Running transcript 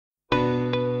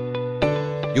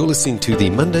You're listening to the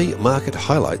Monday Market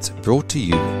Highlights brought to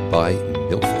you by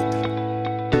Milford.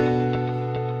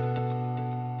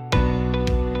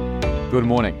 Good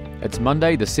morning. It's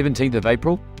Monday, the 17th of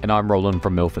April, and I'm Roland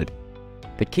from Milford.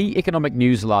 The key economic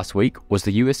news last week was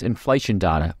the US inflation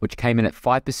data, which came in at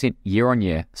 5%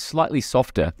 year-on-year, slightly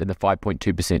softer than the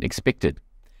 5.2% expected.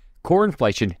 Core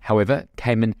inflation, however,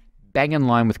 came in bang in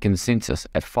line with consensus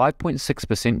at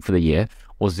 5.6% for the year,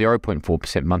 or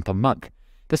 0.4% month-on-month.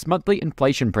 This monthly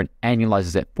inflation print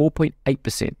annualizes at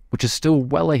 4.8%, which is still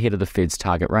well ahead of the Fed's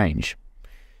target range.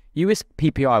 US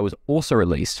PPI was also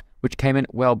released, which came in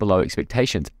well below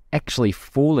expectations, actually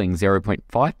falling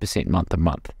 0.5%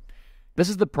 month-on-month. This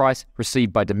is the price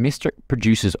received by domestic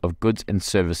producers of goods and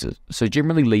services, so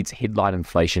generally leads headline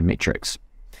inflation metrics.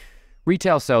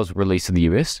 Retail sales were released in the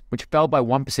US, which fell by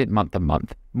 1%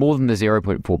 month-on-month, more than the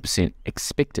 0.4%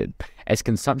 expected, as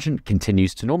consumption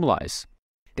continues to normalise.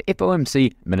 The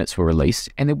FOMC minutes were released,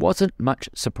 and there wasn't much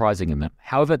surprising in them.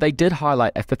 However, they did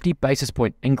highlight a 50 basis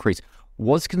point increase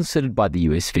was considered by the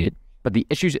US Fed, but the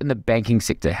issues in the banking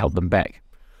sector held them back.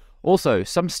 Also,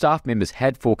 some staff members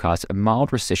had forecast a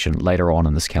mild recession later on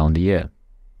in this calendar year.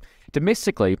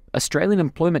 Domestically, Australian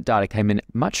employment data came in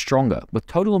much stronger, with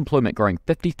total employment growing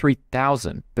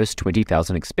 53,000 versus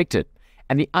 20,000 expected,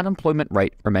 and the unemployment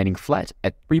rate remaining flat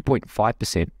at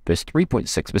 3.5% versus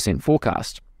 3.6%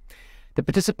 forecast. The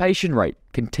participation rate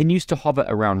continues to hover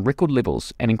around record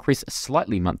levels and increase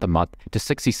slightly month-on-month to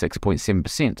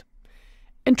 66.7%.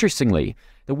 Interestingly,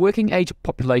 the working age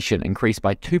population increased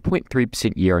by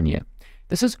 2.3% year-on-year.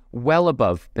 This is well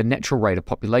above the natural rate of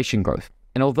population growth,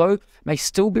 and although it may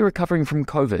still be recovering from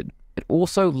COVID, it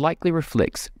also likely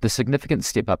reflects the significant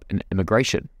step up in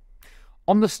immigration.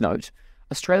 On this note,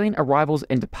 Australian arrivals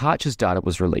and departures data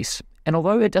was released, and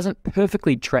although it doesn't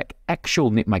perfectly track actual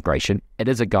net migration, it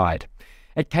is a guide.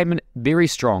 It came in very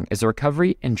strong as the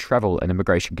recovery in travel and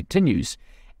immigration continues,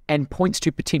 and points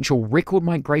to potential record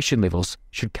migration levels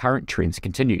should current trends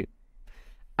continue.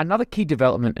 Another key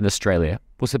development in Australia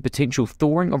was the potential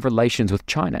thawing of relations with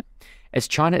China, as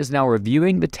China is now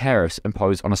reviewing the tariffs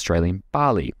imposed on Australian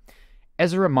barley.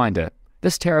 As a reminder,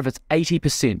 this tariff is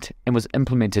 80% and was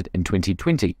implemented in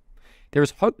 2020. There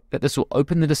is hope that this will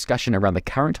open the discussion around the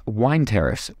current wine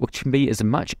tariffs, which can be as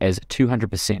much as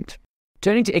 200%.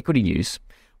 Turning to equity news,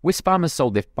 Wesfarmers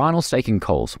sold their final stake in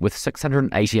Coles with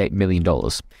 $688 million.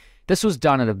 This was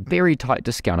done at a very tight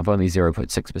discount of only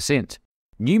 0.6%.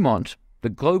 Newmont, the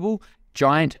global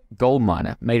giant gold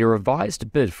miner, made a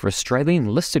revised bid for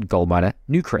Australian-listed gold miner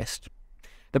Newcrest.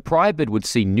 The prior bid would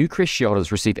see Newcrest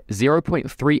shareholders receive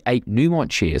 0.38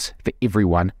 Newmont shares for every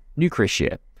one Newcrest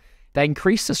share. They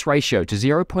increased this ratio to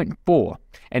 0.4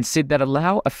 and said that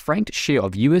allow a franked share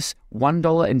of US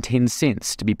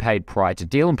 $1.10 to be paid prior to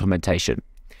deal implementation.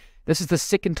 This is the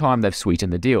second time they've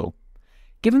sweetened the deal.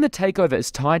 Given the takeover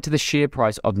is tied to the share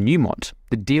price of Newmont,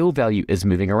 the deal value is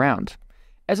moving around.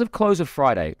 As of close of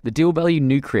Friday, the deal valued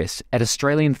Newcrest at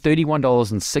Australian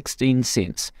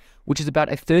 $31.16, which is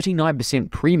about a 39%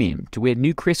 premium to where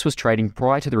Newcrest was trading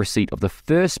prior to the receipt of the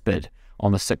first bid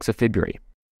on the 6th of February.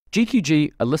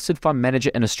 GQG, a listed fund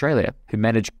manager in Australia who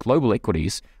manage global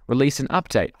equities, released an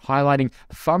update highlighting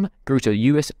the fund grew to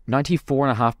US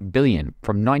 $94.5 billion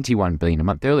from $91 billion a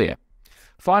month earlier.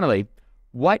 Finally,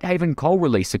 Whitehaven Coal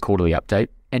released a quarterly update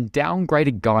and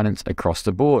downgraded guidance across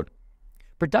the board.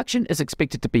 Production is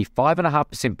expected to be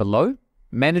 5.5% below,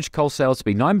 managed coal sales to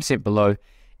be 9% below,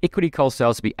 equity coal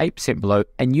sales to be 8% below,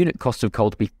 and unit cost of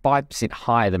coal to be 5%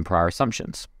 higher than prior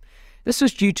assumptions. This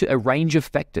was due to a range of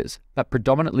factors, but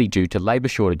predominantly due to labour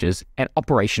shortages and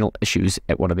operational issues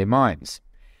at one of their mines.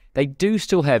 They do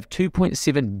still have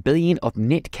 $2.7 billion of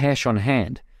net cash on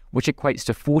hand, which equates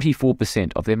to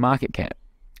 44% of their market cap.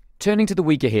 Turning to the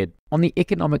week ahead, on the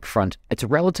economic front, it's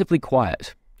relatively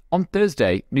quiet. On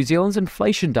Thursday, New Zealand's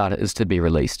inflation data is to be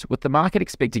released, with the market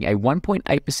expecting a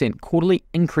 1.8% quarterly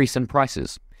increase in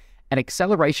prices, an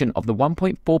acceleration of the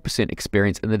 1.4%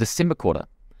 experienced in the December quarter.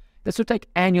 This will take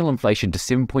annual inflation to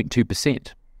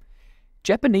 7.2%.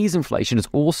 Japanese inflation is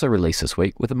also released this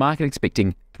week, with the market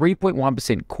expecting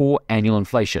 3.1% core annual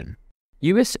inflation.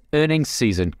 US earnings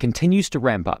season continues to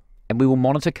ramp up, and we will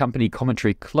monitor company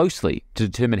commentary closely to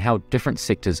determine how different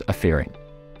sectors are faring.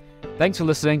 Thanks for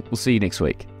listening. We'll see you next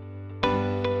week.